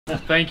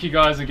Thank you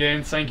guys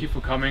again. Thank you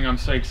for coming. I'm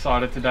so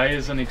excited. Today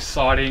is an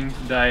exciting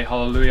day.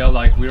 Hallelujah.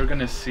 Like, we're going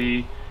to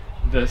see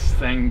this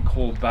thing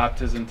called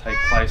baptism take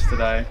place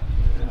today.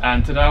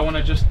 And today I want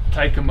to just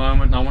take a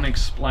moment and I want to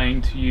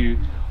explain to you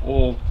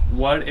all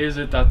what is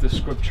it that the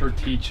scripture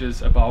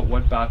teaches about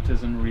what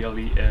baptism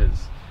really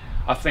is.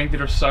 I think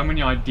there are so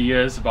many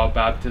ideas about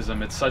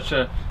baptism. It's such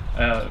a,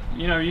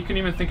 you can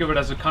even think of it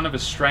as a kind of a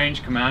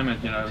strange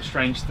commandment, a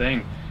strange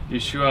thing.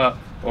 Yeshua,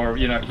 or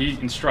he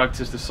instructs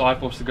his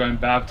disciples to go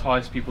and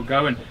baptize people,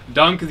 go and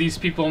dunk these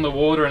people in the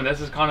water, and this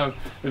is kind of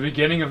the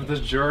beginning of this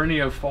journey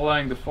of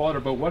following the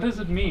Father. But what does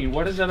it mean?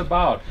 What is that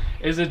about?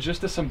 Is it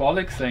just a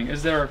symbolic thing?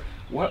 Is there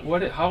what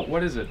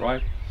is it,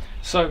 right?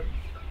 So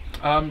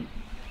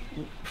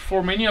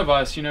for many of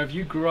us, if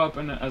you grew up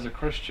as a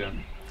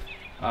Christian,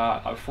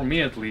 for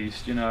me at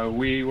least,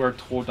 we were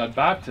taught that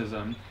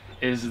baptism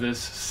is this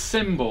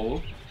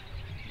symbol.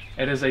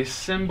 It is a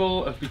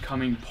symbol of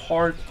becoming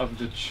part of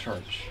the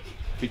church.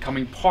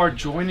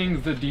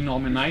 Joining the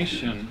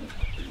denomination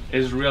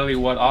is really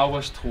what I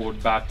was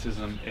taught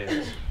baptism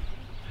is.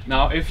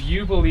 Now, if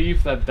you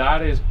believe that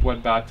that is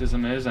what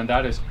baptism is, and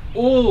that is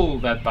all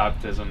that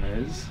baptism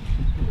is,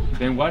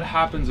 then what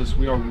happens is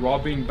we are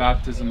robbing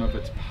baptism of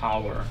its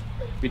power.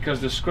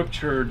 Because the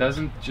scripture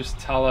doesn't just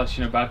tell us,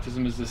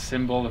 baptism is the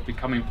symbol of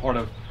becoming part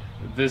of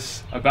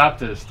a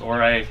Baptist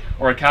or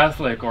a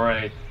Catholic or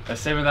a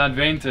Seventh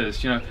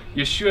Adventist.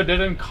 Yeshua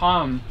didn't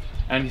come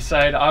and he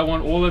said, I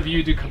want all of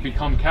you to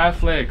become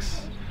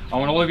Catholics. I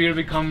want all of you to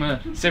become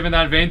Seventh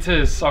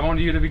Adventists. I want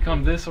you to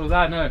become this or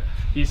that. No,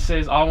 he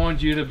says, I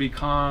want you to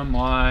become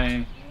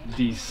my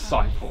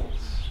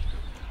disciples.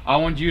 I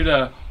want you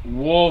to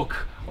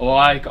walk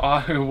like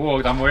I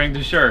walked. I'm wearing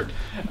the shirt.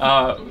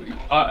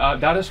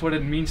 That is what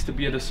it means to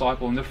be a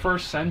disciple. In the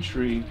first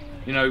century,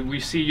 we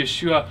see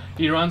Yeshua,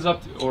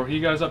 he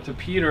goes up to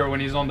Peter when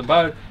he's on the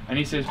boat, and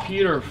he says,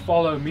 Peter,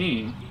 follow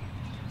me.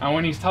 And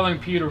when he's telling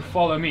Peter,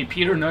 follow me,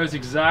 Peter knows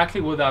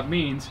exactly what that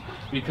means,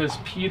 because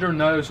Peter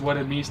knows what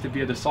it means to be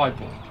a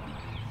disciple.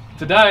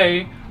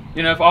 Today,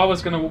 if I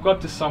was going to walk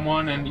up to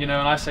someone and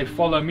I say,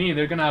 follow me,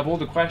 they're going to have all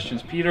the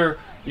questions. Peter,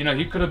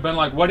 he could have been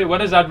like, what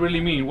does that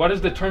really mean? What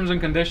is the terms and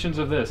conditions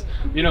of this?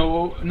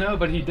 No,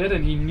 but he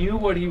didn't. He knew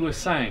what he was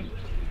saying,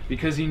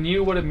 because he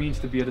knew what it means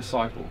to be a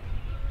disciple.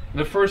 In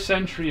the first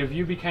century, if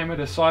you became a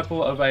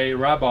disciple of a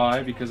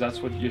rabbi, because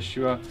that's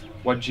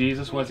what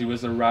Jesus was, he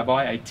was a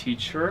rabbi, a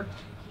teacher.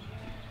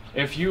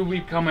 If you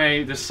become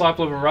a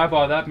disciple of a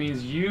rabbi, that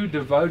means you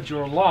devote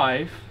your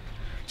life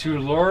to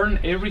learn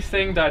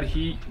everything that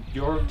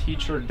your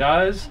teacher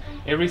does,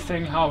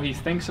 everything how he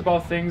thinks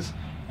about things,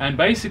 and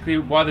basically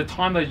by the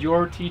time that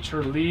your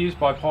teacher leaves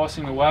by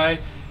passing away,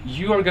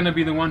 you are going to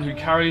be the one who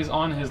carries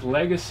on his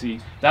legacy.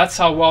 That's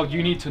how well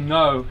you need to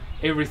know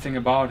everything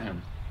about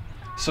him.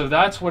 So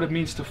that's what it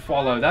means to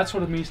follow. That's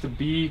what it means to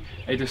be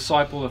a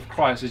disciple of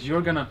Christ, is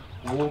you're going to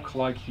walk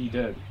like he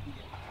did.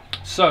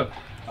 So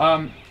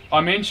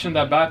I mentioned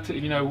that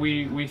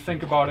we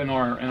think about in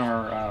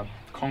our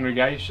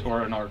congregation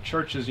or in our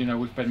churches,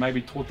 we've been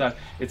maybe taught that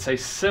it's a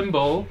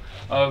symbol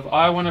of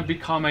I want to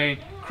become a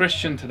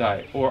Christian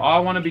today, or I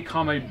want to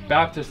become a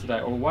Baptist today,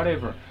 or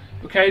whatever.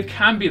 Okay, it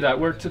can be that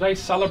we're today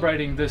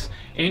celebrating this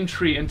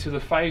entry into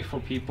the faith for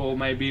people,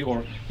 maybe,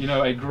 or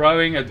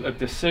a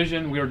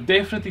decision. We are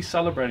definitely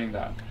celebrating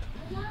that,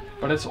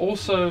 but it's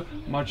also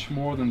much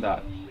more than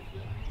that.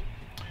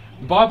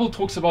 The Bible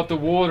talks about the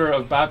water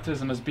of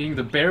baptism as being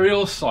the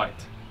burial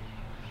site,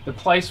 the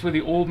place where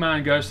the old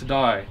man goes to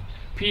die.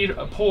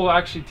 Paul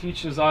actually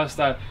teaches us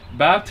that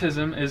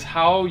baptism is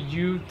how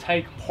you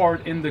take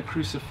part in the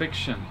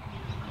crucifixion.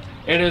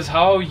 It is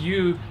how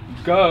you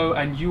go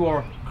and you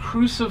are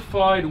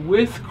crucified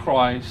with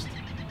Christ.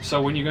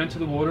 So when you go into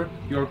the water,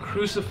 you're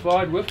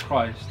crucified with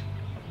Christ,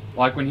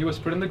 like when he was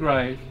put in the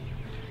grave.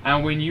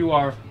 And when you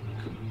are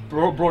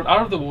brought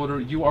out of the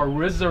water, you are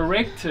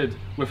resurrected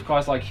with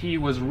Christ, like he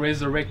was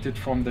resurrected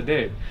from the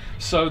dead.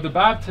 So the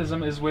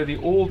baptism is where the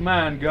old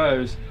man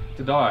goes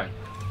to die.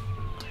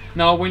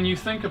 Now when you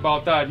think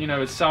about that,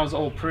 it sounds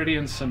all pretty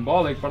and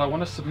symbolic, but I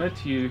want to submit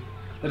to you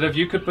that if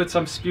you could put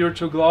some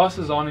spiritual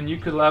glasses on and you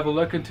could have a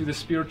look into the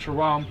spiritual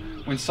realm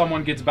when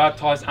someone gets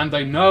baptized and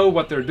they know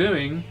what they're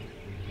doing,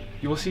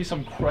 you'll see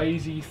some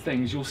crazy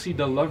things. You'll see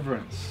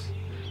deliverance.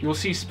 You'll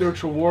see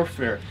spiritual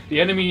warfare.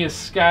 The enemy is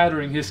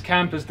scattering. His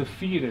camp is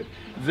defeated.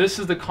 This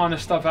is the kind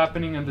of stuff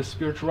happening in the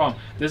spiritual realm.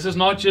 This is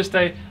not just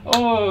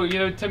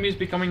Timmy's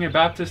becoming a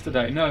Baptist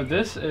today. No,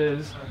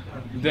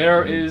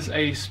 there is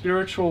a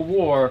spiritual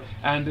war,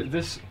 and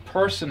this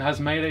person has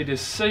made a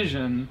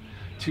decision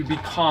to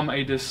become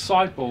a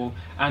disciple,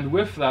 and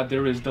with that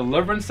there is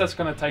deliverance that's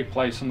going to take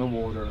place in the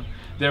water.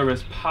 There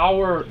is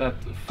power that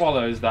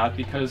follows that,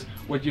 because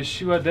what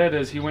Yeshua did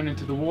is he went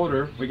into the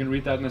water. We can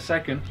read that in a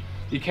second.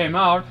 He came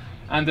out,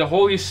 and the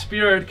Holy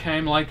Spirit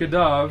came like a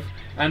dove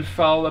and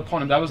fell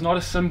upon him. That was not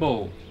a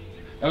symbol.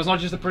 That was not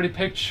just a pretty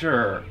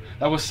picture.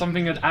 That was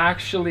something that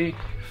actually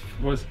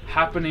was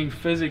happening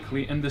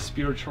physically in the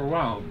spiritual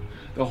realm.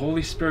 The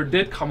Holy Spirit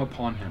did come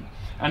upon him.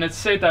 And it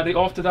said that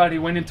after that he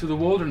went into the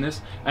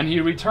wilderness and he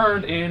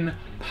returned in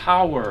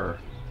power.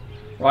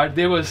 Right?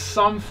 There was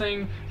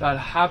something that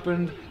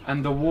happened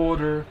and the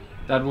water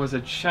that was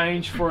a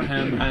change for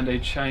him and a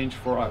change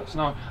for us.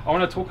 Now, I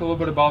want to talk a little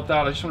bit about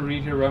that. I just want to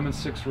read here Romans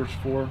 6 verse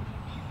 4.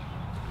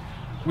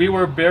 We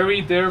were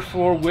buried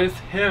therefore with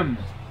him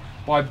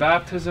by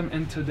baptism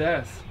into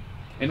death,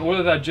 in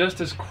order that just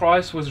as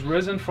Christ was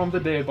risen from the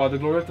dead by the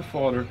glory of the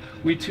Father,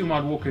 we too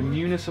might walk in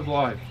newness of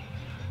life.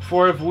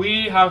 For if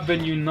we have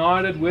been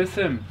united with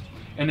him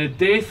in a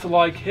death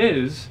like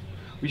his,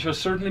 we shall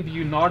certainly be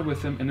united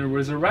with him in a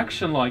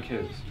resurrection like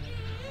his.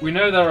 We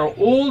know that our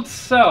old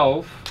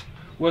self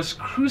was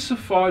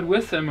crucified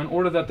with him in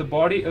order that the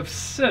body of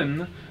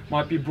sin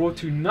might be brought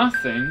to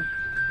nothing,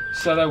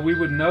 so that we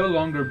would no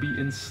longer be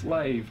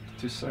enslaved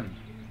to sin.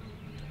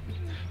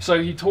 So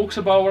he talks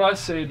about what I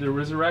said,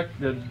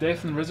 the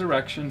death and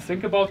resurrection.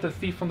 Think about the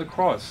thief on the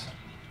cross.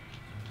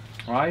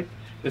 Right?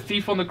 The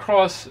thief on the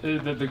cross,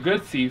 the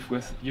good thief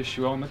with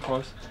Yeshua on the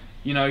cross,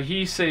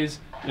 he says,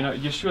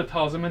 Yeshua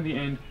tells him in the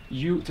end,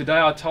 today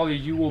I tell you,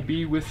 you will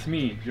be with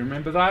me. You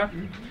remember that?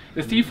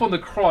 The thief on the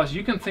cross,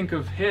 you can think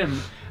of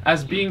him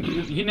as being,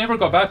 he never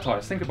got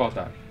baptized. Think about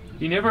that.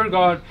 He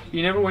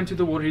never went to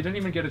the water. He didn't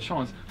even get a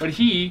chance. But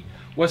he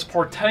was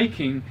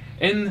partaking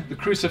in the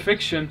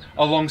crucifixion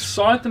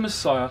alongside the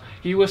Messiah.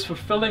 He was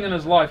fulfilling in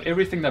his life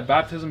everything that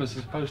baptism is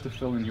supposed to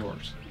fill in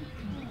yours.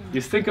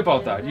 Just think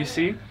about that. You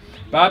see?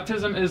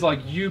 Baptism is like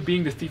you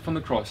being the thief on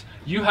the cross.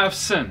 You have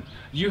sin.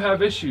 You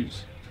have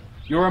issues.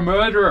 You're a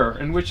murderer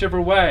in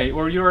whichever way,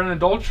 or you're an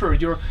adulterer.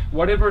 You're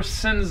whatever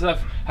sins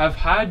have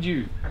had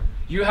you.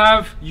 You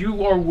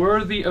are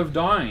worthy of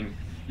dying.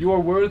 You are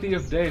worthy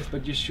of death,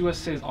 but Yeshua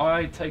says,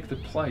 I take the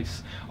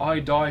place. I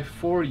die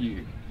for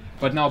you.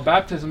 But now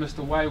baptism is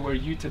the way where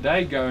you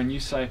today go and you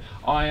say,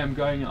 I am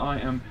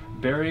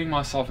burying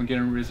myself and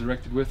getting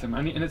resurrected with him.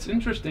 And it's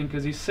interesting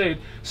because he said,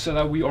 so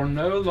that we are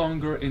no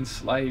longer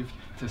enslaved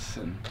to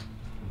sin.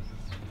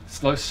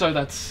 So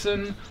that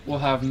sin will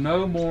have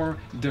no more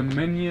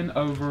dominion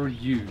over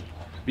you.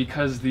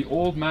 Because the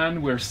old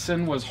man where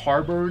sin was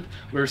harbored,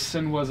 where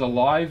sin was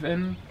alive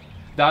in,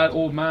 that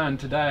old man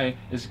today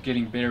is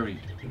getting buried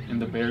in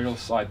the burial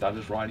site that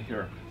is right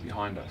here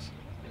behind us.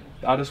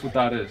 That is what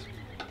that is.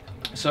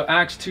 So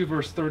Acts 2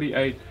 verse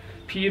 38,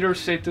 Peter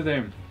said to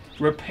them,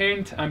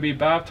 repent and be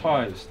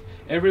baptized,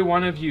 every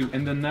one of you,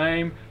 in the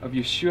name of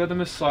Yeshua the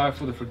Messiah,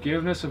 for the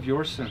forgiveness of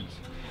your sins,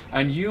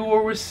 and you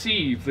will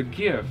receive the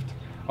gift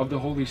of the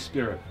Holy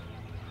Spirit.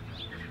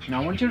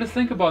 Now I want you to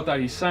think about that.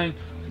 He's saying,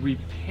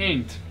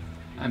 repent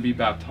and be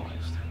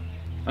baptized.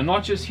 And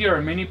not just here,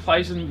 in many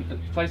places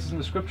in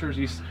the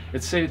scriptures,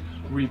 it said,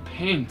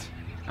 repent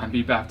and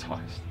be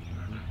baptized.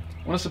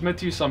 I want to submit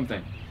to you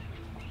something.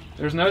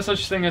 There's no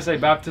such thing as a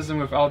baptism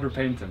without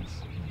repentance.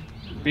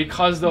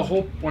 Because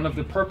one of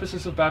the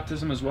purposes of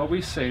baptism is what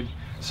we said,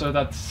 so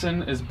that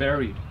sin is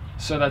buried,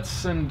 so that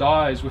sin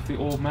dies with the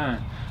old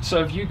man.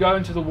 So if you go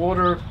into the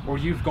water, or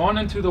you've gone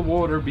into the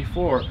water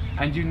before,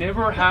 and you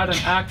never had an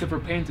act of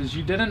repentance,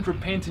 you didn't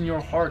repent in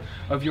your heart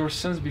of your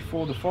sins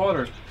before the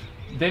Father,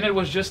 then it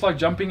was just like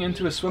jumping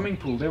into a swimming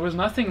pool. There was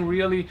nothing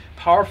really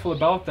powerful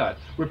about that.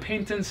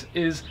 Repentance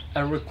is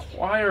a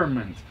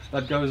requirement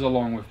that goes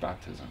along with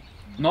baptism.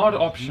 Not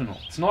optional.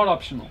 It's not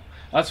optional.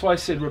 That's why I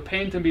said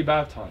repent and be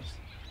baptized.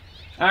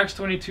 Acts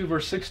 22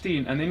 verse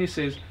 16, and then he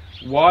says,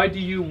 why do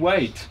you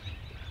wait?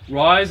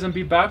 Rise and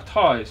be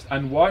baptized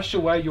and wash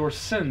away your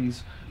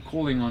sins,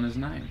 calling on his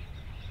name.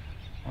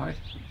 Right?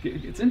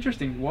 It's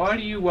interesting. Why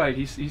do you wait?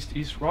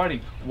 He's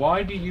writing,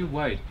 why do you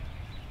wait?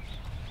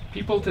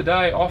 People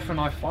today, often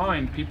I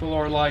find, people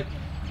are like,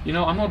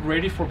 I'm not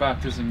ready for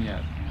baptism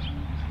yet.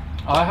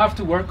 I have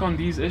to work on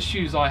these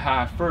issues I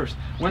have first.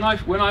 When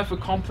I've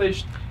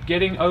accomplished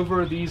getting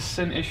over these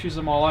sin issues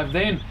in my life,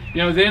 then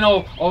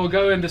I'll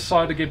go and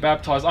decide to get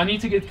baptized. I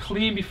need to get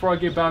clean before I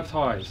get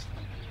baptized.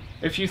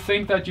 If you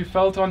think that you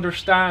fail to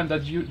understand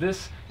that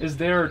this is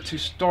there to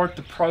start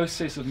the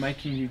process of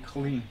making you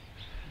clean.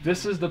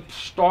 This is the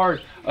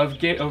start of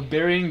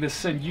burying the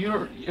sin.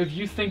 If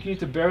you think you need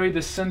to bury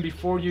the sin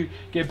before you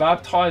get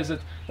baptized,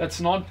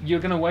 that's not. You're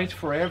going to wait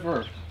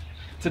forever.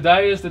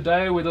 Today is the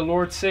day where the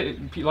Lord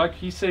said, like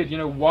He said,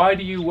 why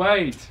do you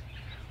wait?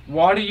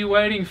 What are you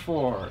waiting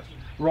for?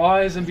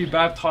 Rise and be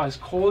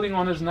baptized, calling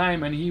on His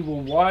name, and He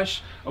will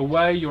wash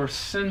away your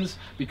sins,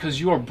 because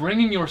you are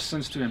bringing your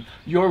sins to Him.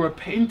 You're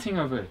repenting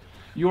of it.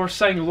 You're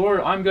saying, Lord,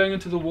 I'm going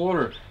into the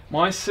water.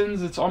 My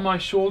sins, it's on my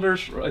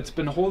shoulders. It's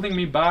been holding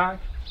me back.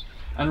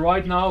 And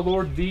right now,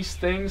 Lord, these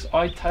things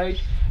I take,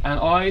 and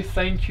I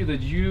thank you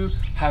that you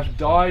have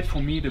died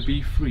for me to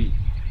be free.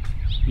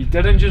 He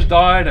didn't just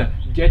die to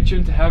get you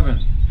into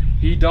heaven.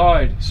 He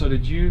died so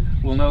that you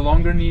will no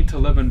longer need to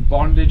live in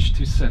bondage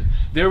to sin.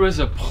 There is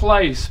a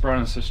place,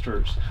 brothers and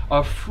sisters,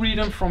 of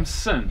freedom from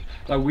sin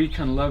that we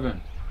can live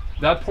in.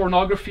 That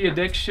pornography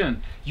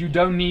addiction, you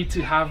don't need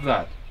to have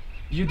that.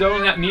 You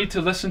don't need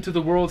to listen to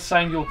the world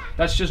saying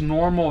that's just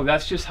normal.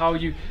 That's just how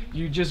you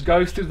just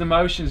go through the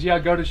motions. Yeah,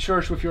 go to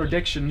church with your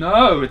addiction.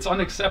 No, it's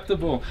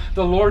unacceptable.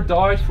 The Lord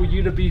died for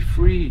you to be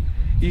free.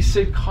 He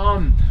said,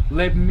 come,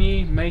 let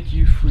me make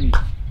you free.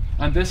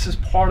 And this is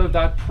part of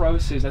that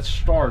process, that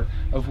start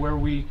of where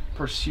we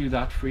pursue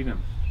that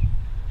freedom.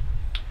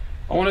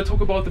 I want to talk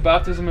about the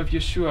baptism of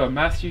Yeshua,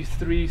 Matthew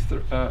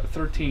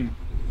 3:13.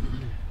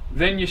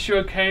 Then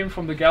Yeshua came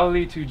from the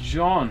Galilee to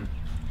John,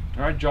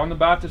 all right, John the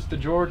Baptist, the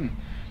Jordan,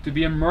 to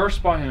be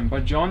immersed by him,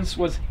 but John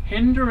was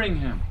hindering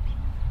him.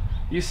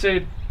 He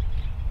said,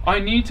 I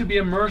need to be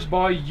immersed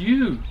by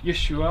you,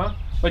 Yeshua,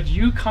 but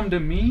you come to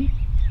me?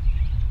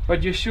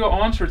 But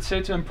Yeshua answered,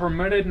 said to him,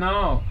 permit it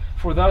now,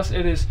 for thus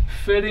it is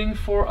fitting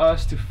for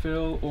us to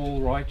fill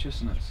all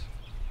righteousness.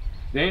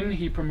 Then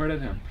he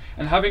permitted him.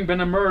 And having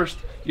been immersed,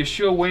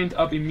 Yeshua went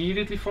up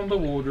immediately from the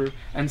water,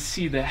 and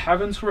see, the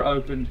heavens were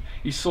opened.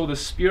 He saw the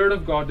Spirit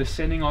of God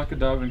descending like a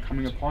dove and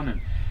coming upon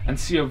him. And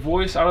see a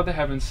voice out of the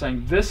heavens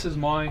saying, this is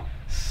my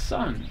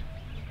Son,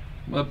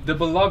 the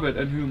beloved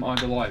in whom I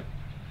delight.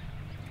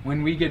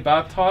 When we get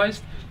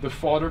baptized, the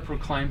Father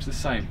proclaims the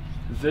same.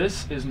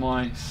 This is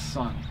my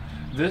Son.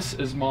 This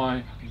is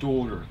my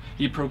daughter.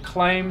 He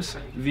proclaims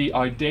the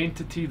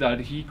identity that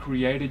He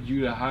created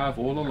you to have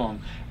all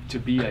along, to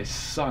be a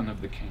son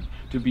of the King,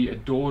 to be a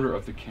daughter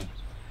of the King.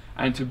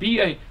 And to be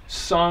a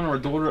son or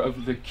daughter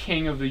of the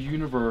King of the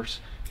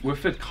universe,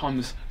 with it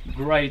comes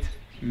great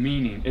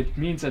meaning. It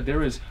means that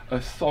there is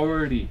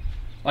authority.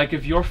 Like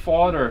if your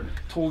father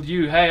told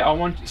you, hey, I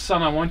want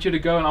you to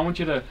go, and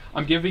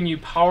I'm giving you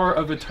power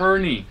of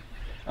attorney,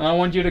 and I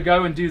want you to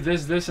go and do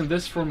this, this, and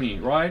this for me,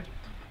 right?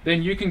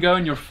 Then you can go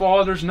in your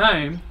father's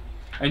name,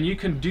 and you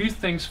can do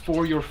things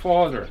for your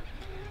father.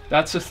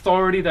 That's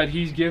authority that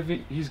he's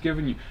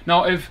given you.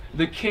 Now, if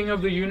the King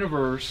of the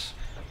universe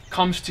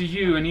comes to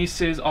you and he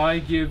says, I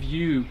give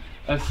you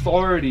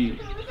authority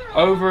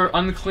over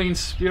unclean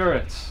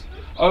spirits,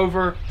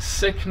 over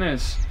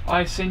sickness,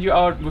 I send you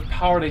out with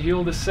power to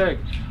heal the sick,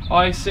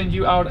 I send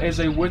you out as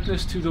a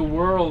witness to the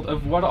world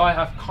of what I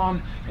have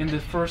come in the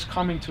first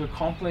coming to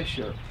accomplish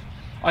here.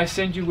 I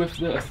send you with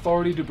the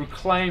authority to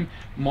proclaim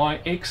my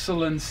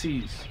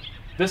excellencies.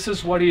 This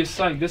is what he is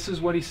saying. This is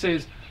what he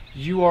says.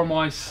 You are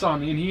my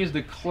son. And he is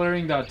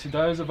declaring that to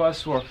those of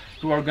us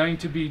who are going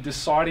to be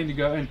deciding to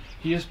go in.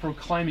 He is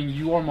proclaiming,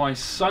 you are my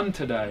son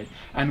today.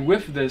 And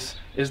with this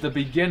is the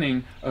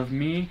beginning of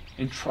me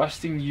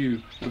entrusting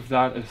you with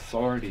that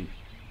authority.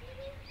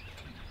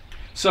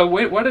 So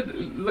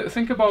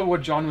think about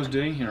what John was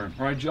doing here,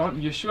 right?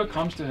 Yeshua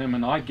comes to him,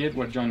 and I get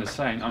what John is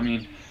saying. I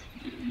mean,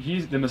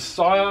 the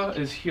Messiah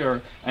is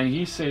here, and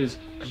he says,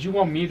 you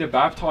want me to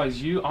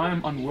baptize you? I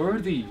am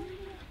unworthy.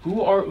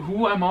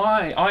 Who am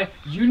I?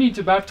 You need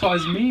to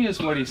baptize me,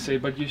 is what he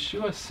said. But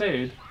Yeshua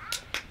said,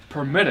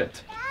 permit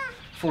it,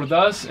 for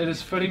thus it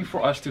is fitting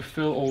for us to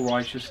fill all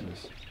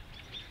righteousness.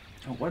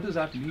 Now, what does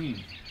that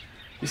mean?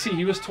 You see,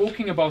 he was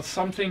talking about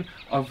something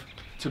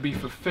to be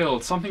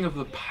fulfilled, something of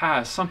the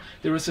past.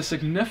 There was a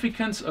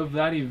significance of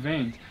that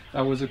event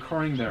that was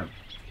occurring there.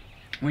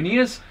 When he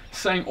is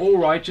saying all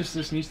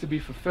righteousness needs to be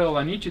fulfilled,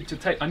 I need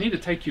to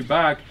take you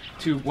back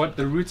to what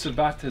the roots of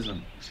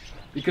baptism.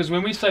 Because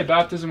when we say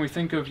baptism, we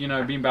think of,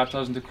 being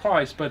baptized into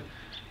Christ, but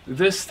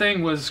this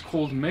thing was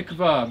called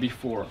mikvah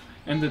before.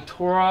 In the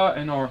Torah,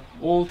 in our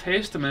Old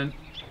Testament,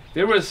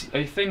 there was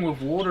a thing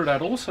with water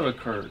that also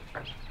occurred,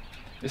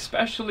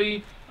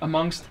 especially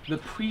amongst the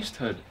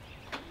priesthood.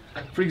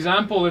 For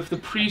example, if the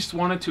priest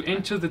wanted to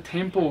enter the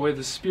temple where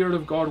the Spirit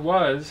of God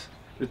was,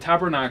 the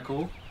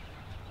tabernacle,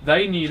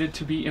 they needed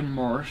to be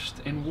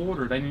immersed in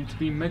water. They needed to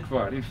be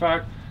mikvah. In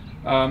fact,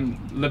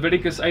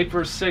 Leviticus 8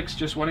 verse 6,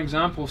 just one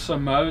example. So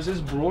Moses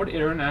brought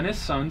Aaron and his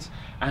sons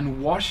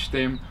and washed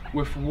them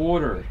with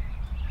water.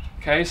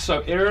 Okay, so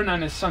Aaron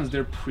and his sons,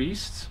 they're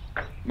priests.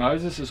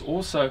 Moses is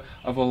also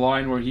of a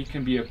line where he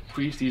can be a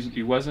priest.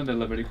 He wasn't a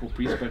Levitical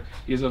priest, but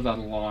he's of that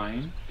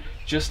line.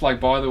 Just like,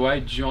 by the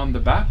way, John the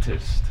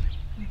Baptist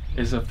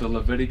is of the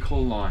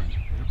Levitical line.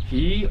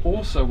 He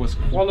also was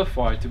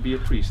qualified to be a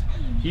priest.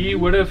 He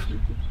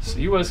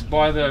was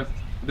by the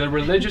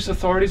religious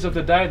authorities of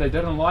the day, they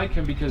didn't like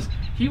him because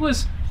he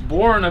was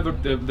born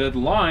of the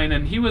line,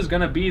 and he was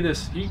going to be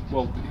this,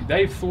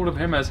 they thought of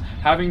him as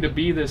having to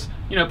be this,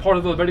 part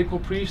of the Levitical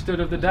priesthood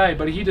of the day.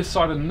 But he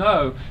decided,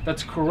 no,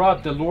 that's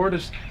corrupt. The Lord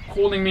is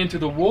calling me into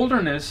the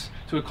wilderness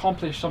to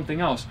accomplish something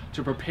else,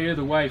 to prepare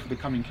the way for the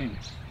coming king.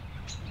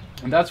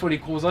 And that's what he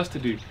calls us to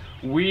do.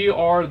 We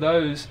are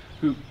those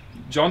who,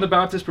 John the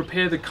Baptist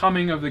prepared the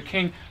coming of the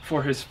king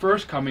for his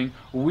first coming.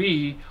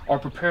 We are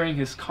preparing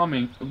his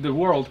coming, the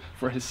world,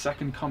 for his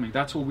second coming.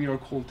 That's what we are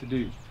called to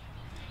do.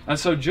 And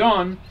so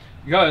John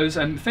goes,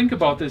 and think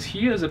about this.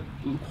 He is a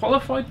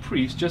qualified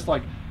priest, just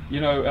like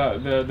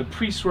the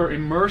priests were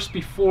immersed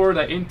before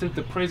they entered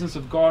the presence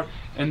of God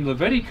in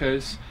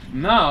Leviticus.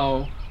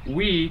 Now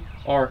we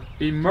are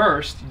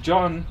immersed.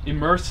 John,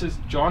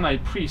 a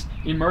priest,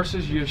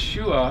 immerses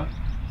Yeshua.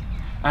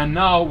 And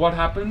now what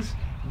happens?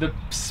 The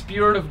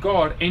Spirit of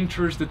God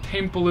enters the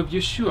temple of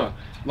Yeshua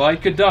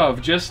like a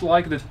dove, just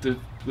like the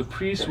the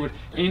priest would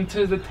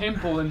enter the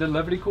temple in the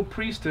Levitical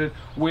priesthood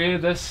where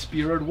the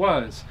Spirit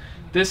was.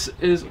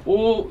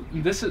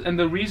 And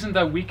the reason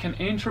that we can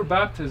enter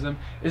baptism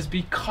is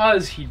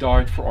because He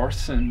died for our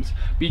sins,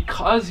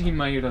 because He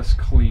made us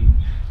clean,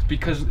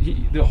 because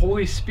the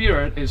Holy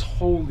Spirit is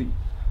holy,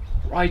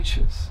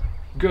 righteous,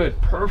 good,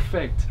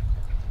 perfect.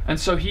 And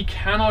so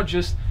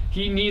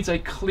He needs a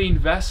clean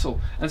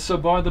vessel. And so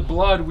by the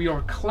blood we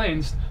are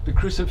cleansed. The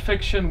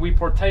crucifixion we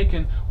partake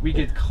in, we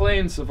get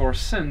cleansed of our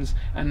sins.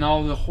 And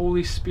now the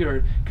Holy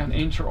Spirit can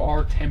enter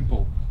our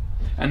temple.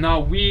 And now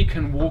we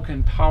can walk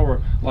in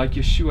power like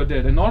Yeshua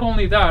did. And not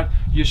only that,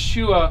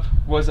 Yeshua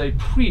was a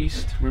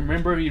priest.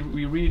 Remember,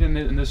 we read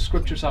in the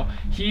scriptures how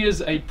He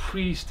is a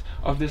priest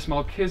of this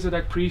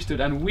Melchizedek priesthood.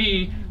 And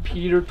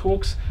Peter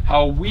talks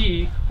how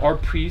we are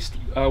priests.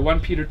 1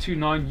 Peter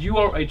 2:9, you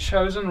are a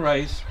chosen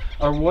race,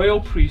 a royal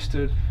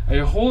priesthood,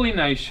 a holy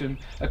nation,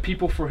 a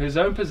people for His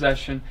own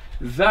possession,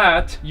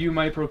 that you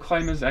may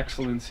proclaim His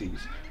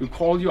excellencies, who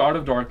called you out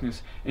of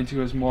darkness into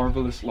His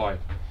marvelous light.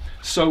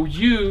 So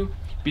you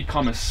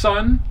become a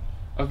son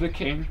of the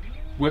King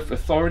with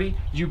authority.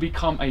 You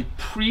become a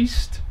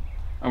priest.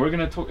 And we're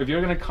going to talk, if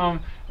you're going to come,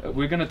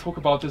 we're going to talk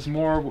about this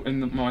more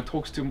in my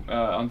talks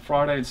on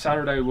Friday and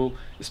Saturday.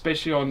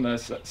 Especially on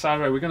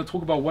Saturday, we're going to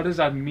talk about what does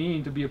that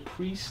mean to be a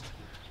priest,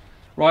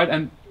 right?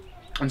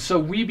 And so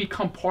we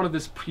become part of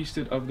this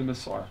priesthood of the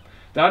Messiah.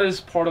 That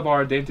is part of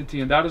our identity,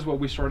 and that is what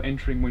we start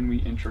entering when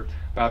we enter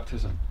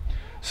baptism.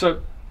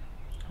 So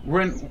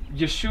we're in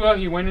Yeshua.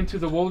 He went into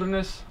the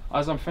wilderness.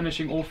 As I'm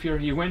finishing off here,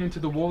 He went into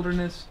the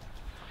wilderness,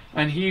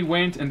 and He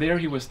went, and there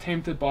He was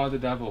tempted by the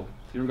devil.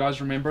 Do you guys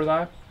remember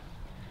that?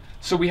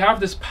 So we have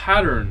this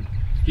pattern.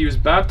 He was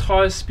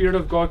baptized, Spirit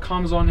of God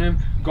comes on Him.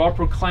 God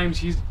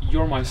proclaims,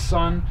 you're my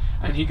son.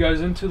 And He goes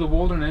into the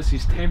wilderness.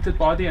 He's tempted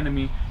by the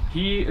enemy.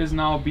 He is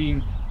now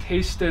being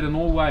tasted in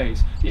all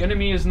ways. The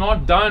enemy is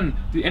not done.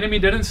 The enemy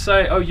didn't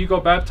say, oh, you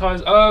got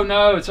baptized. Oh,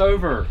 no, it's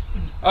over.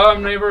 Oh,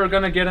 I'm never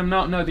going to get him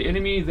now. No, the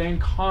enemy then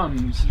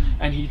comes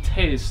and he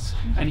tastes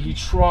and he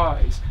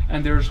tries,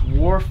 and there's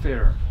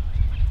warfare.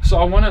 So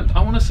I want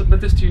to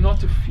submit this to you, not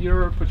to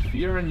put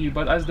fear in you,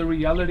 but as the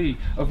reality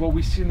of what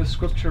we see in the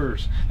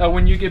scriptures. That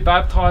when you get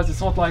baptized,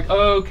 it's not like,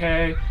 oh,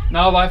 okay,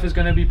 now life is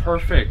going to be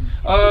perfect.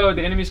 Oh,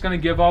 the enemy's going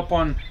to give up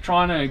on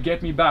trying to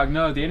get me back.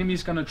 No, the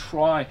enemy's going to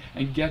try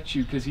and get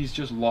you because he's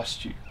just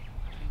lost you.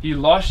 He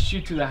lost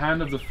you to the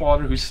hand of the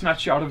Father who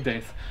snatched you out of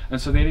death. And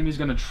so the enemy's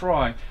going to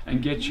try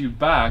and get you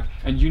back,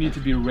 and you need to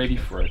be ready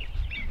for it.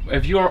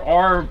 If you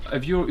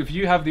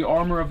have the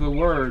armor of the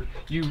Word,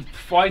 you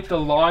fight the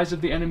lies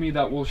of the enemy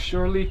that will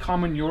surely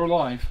come in your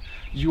life.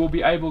 You will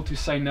be able to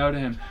say no to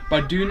him.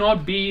 But do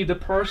not be the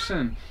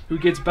person who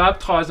gets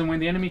baptized, and when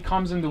the enemy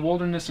comes in the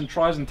wilderness and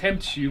tries and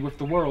tempts you with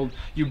the world,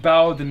 you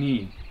bow the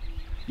knee.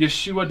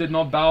 Yeshua did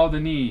not bow the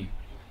knee.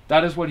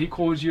 That is what He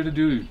calls you to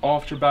do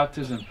after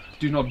baptism.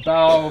 Do not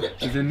bow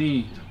the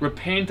knee.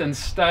 Repent and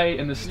stay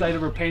in the state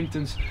of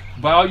repentance.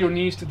 Bow your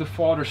knees to the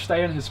Father.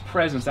 Stay in His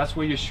presence. That's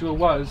where Yeshua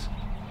was.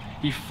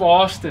 He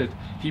fasted.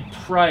 He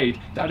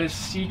prayed. That is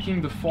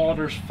seeking the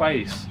Father's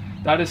face.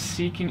 That is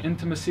seeking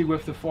intimacy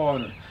with the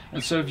Father.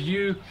 And so if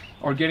you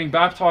are getting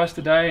baptized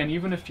today, and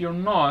even if you're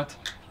not,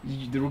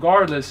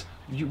 regardless,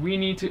 we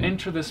need to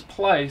enter this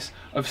place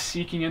of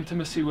seeking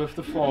intimacy with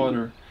the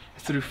Father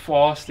through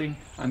fasting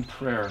and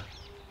prayer.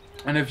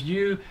 And if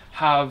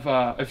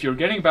you're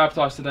getting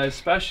baptized today,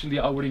 especially,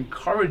 I would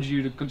encourage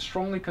you to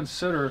strongly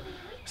consider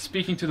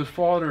speaking to the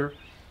Father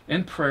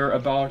in prayer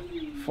about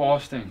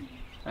fasting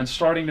and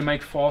starting to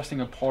make fasting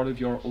a part of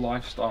your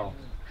lifestyle.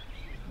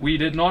 We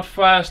did not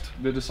fast,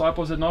 the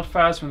disciples did not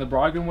fast when the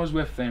bridegroom was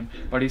with them,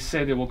 but He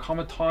said there will come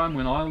a time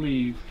when I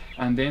leave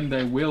and then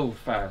they will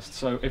fast.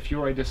 So if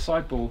you're a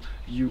disciple,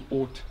 you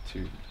ought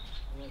to.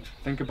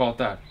 Think about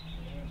that.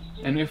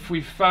 And if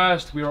we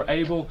fast, we are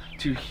able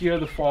to hear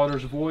the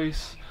Father's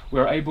voice.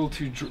 We are able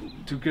to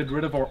get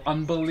rid of our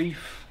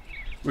unbelief.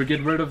 We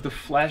get rid of the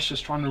flesh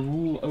that's trying to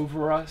rule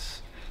over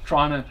us,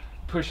 trying to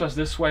push us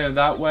this way or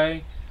that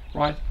way,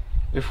 right?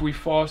 If we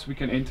fast, we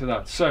can enter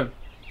that. So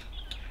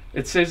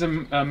it says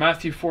in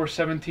Matthew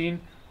 4:17,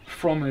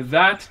 from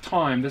that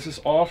time, this is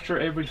after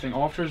everything,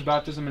 after His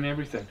baptism and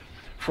everything.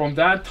 From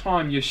that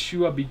time,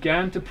 Yeshua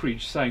began to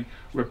preach, saying,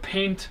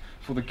 repent,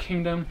 for the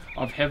kingdom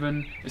of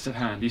heaven is at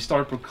hand. He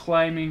started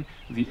proclaiming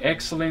the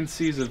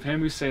excellencies of Him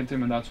who sent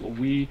Him, and that's what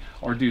we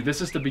are doing.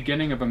 This is the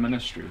beginning of a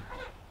ministry.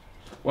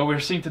 What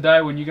we're seeing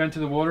today, when you go into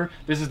the water,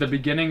 this is the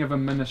beginning of a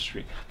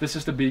ministry. This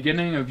is the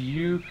beginning of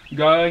you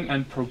going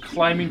and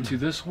proclaiming to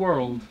this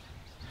world,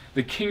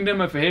 the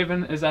kingdom of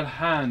heaven is at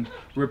hand.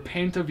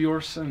 Repent of your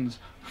sins.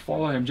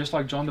 Follow Him, just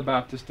like John the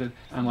Baptist did,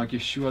 and like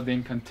Yeshua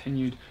then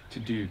continued to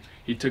do.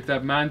 He took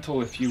that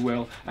mantle, if you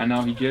will, and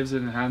now He gives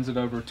it and hands it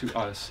over to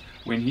us.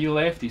 When He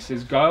left, He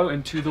says, go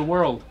into the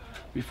world.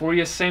 Before He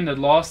ascended,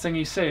 last thing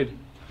He said,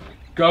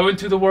 go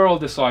into the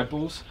world,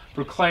 disciples.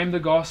 Proclaim the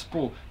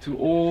gospel to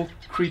all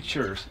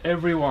creatures,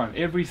 everyone,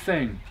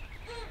 everything.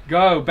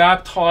 Go,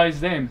 baptize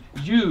them.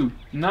 You,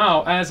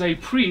 now, as a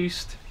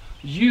priest,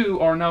 you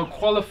are now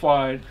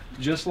qualified,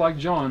 just like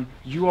John,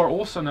 you are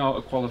also now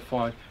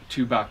qualified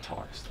to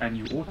baptize, and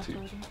you ought to.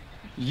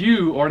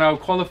 You are now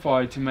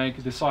qualified to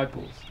make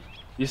disciples.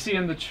 You see,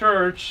 in the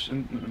church,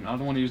 and I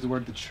don't want to use the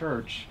word the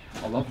church,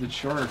 I love the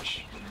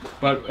church,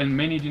 but in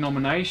many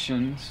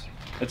denominations,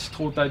 it's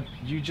taught that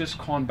you just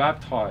can't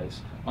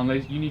baptize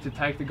unless you need to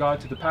take the guy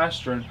to the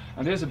pastor.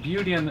 And there's a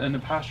beauty in the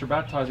pastor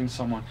baptizing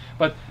someone.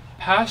 But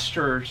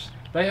pastors,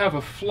 they have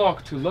a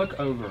flock to look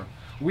over.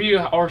 We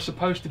are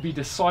supposed to be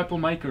disciple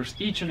makers,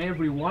 each and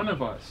every one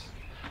of us.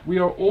 We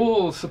are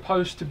all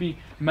supposed to be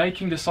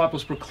making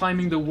disciples,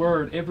 proclaiming the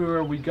word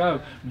everywhere we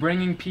go,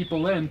 bringing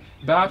people in,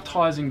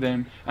 baptizing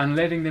them, and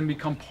letting them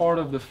become part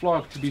of the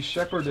flock to be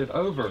shepherded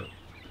over.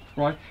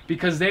 Right?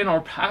 Because then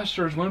our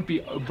pastors won't be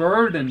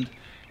burdened,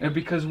 and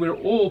because we're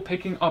all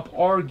picking up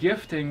our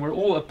gifting, we're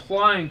all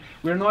applying.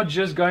 We're not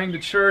just going to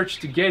church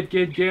to get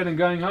and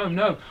going home.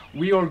 No,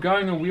 we are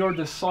going and we are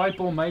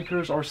disciple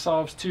makers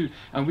ourselves too.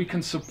 And we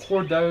can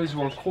support those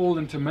who are called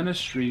into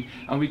ministry,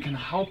 and we can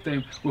help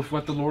them with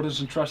what the Lord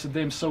has entrusted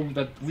them, so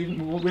that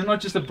we're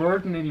not just a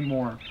burden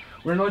anymore.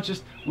 We're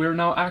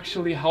now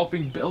actually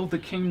helping build the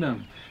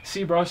kingdom.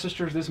 See, brothers and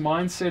sisters, this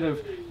mindset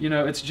of,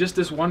 it's just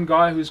this one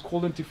guy who's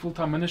called into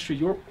full-time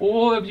ministry.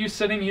 All of you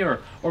sitting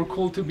here are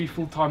called to be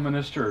full-time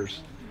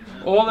ministers.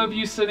 All of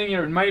you sitting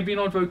here, it may be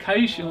not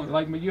vocational,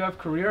 like you have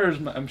careers,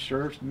 I'm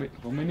sure,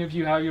 well, many of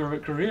you have your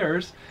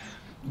careers,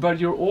 but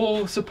you're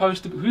all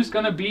supposed to, who's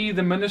going to be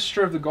the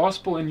minister of the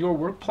gospel in your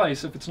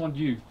workplace if it's not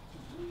you?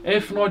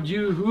 If not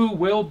you, who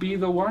will be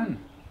the one?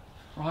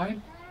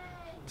 Right?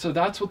 So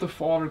that's what the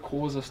Father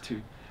calls us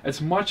to.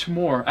 It's much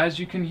more, as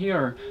you can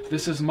hear,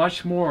 this is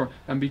much more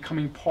than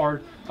becoming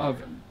part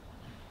of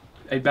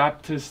a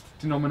Baptist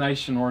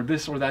denomination or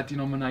this or that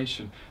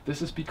denomination.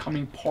 This is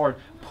becoming part,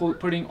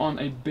 putting on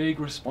a big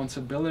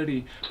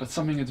responsibility, but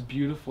something that's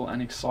beautiful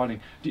and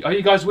exciting. Are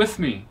you guys with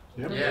me?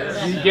 Yep.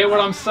 Yes. Do you get what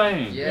I'm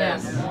saying?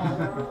 Yes.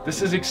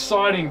 This is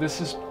exciting, this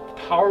is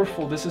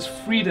powerful, this is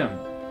freedom.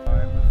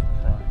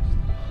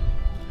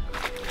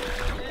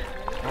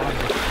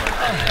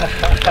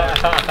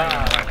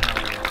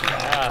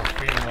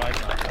 Freedom right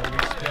now.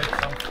 Holy Spirit,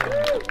 come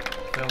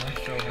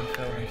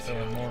fill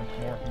him, more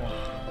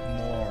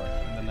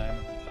in the name.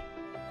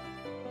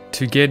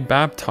 To get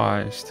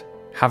baptized,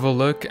 have a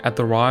look at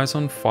the Rise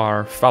on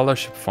Fire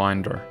Fellowship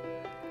Finder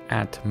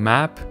at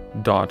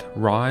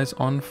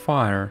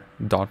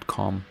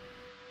map.riseonfire.com.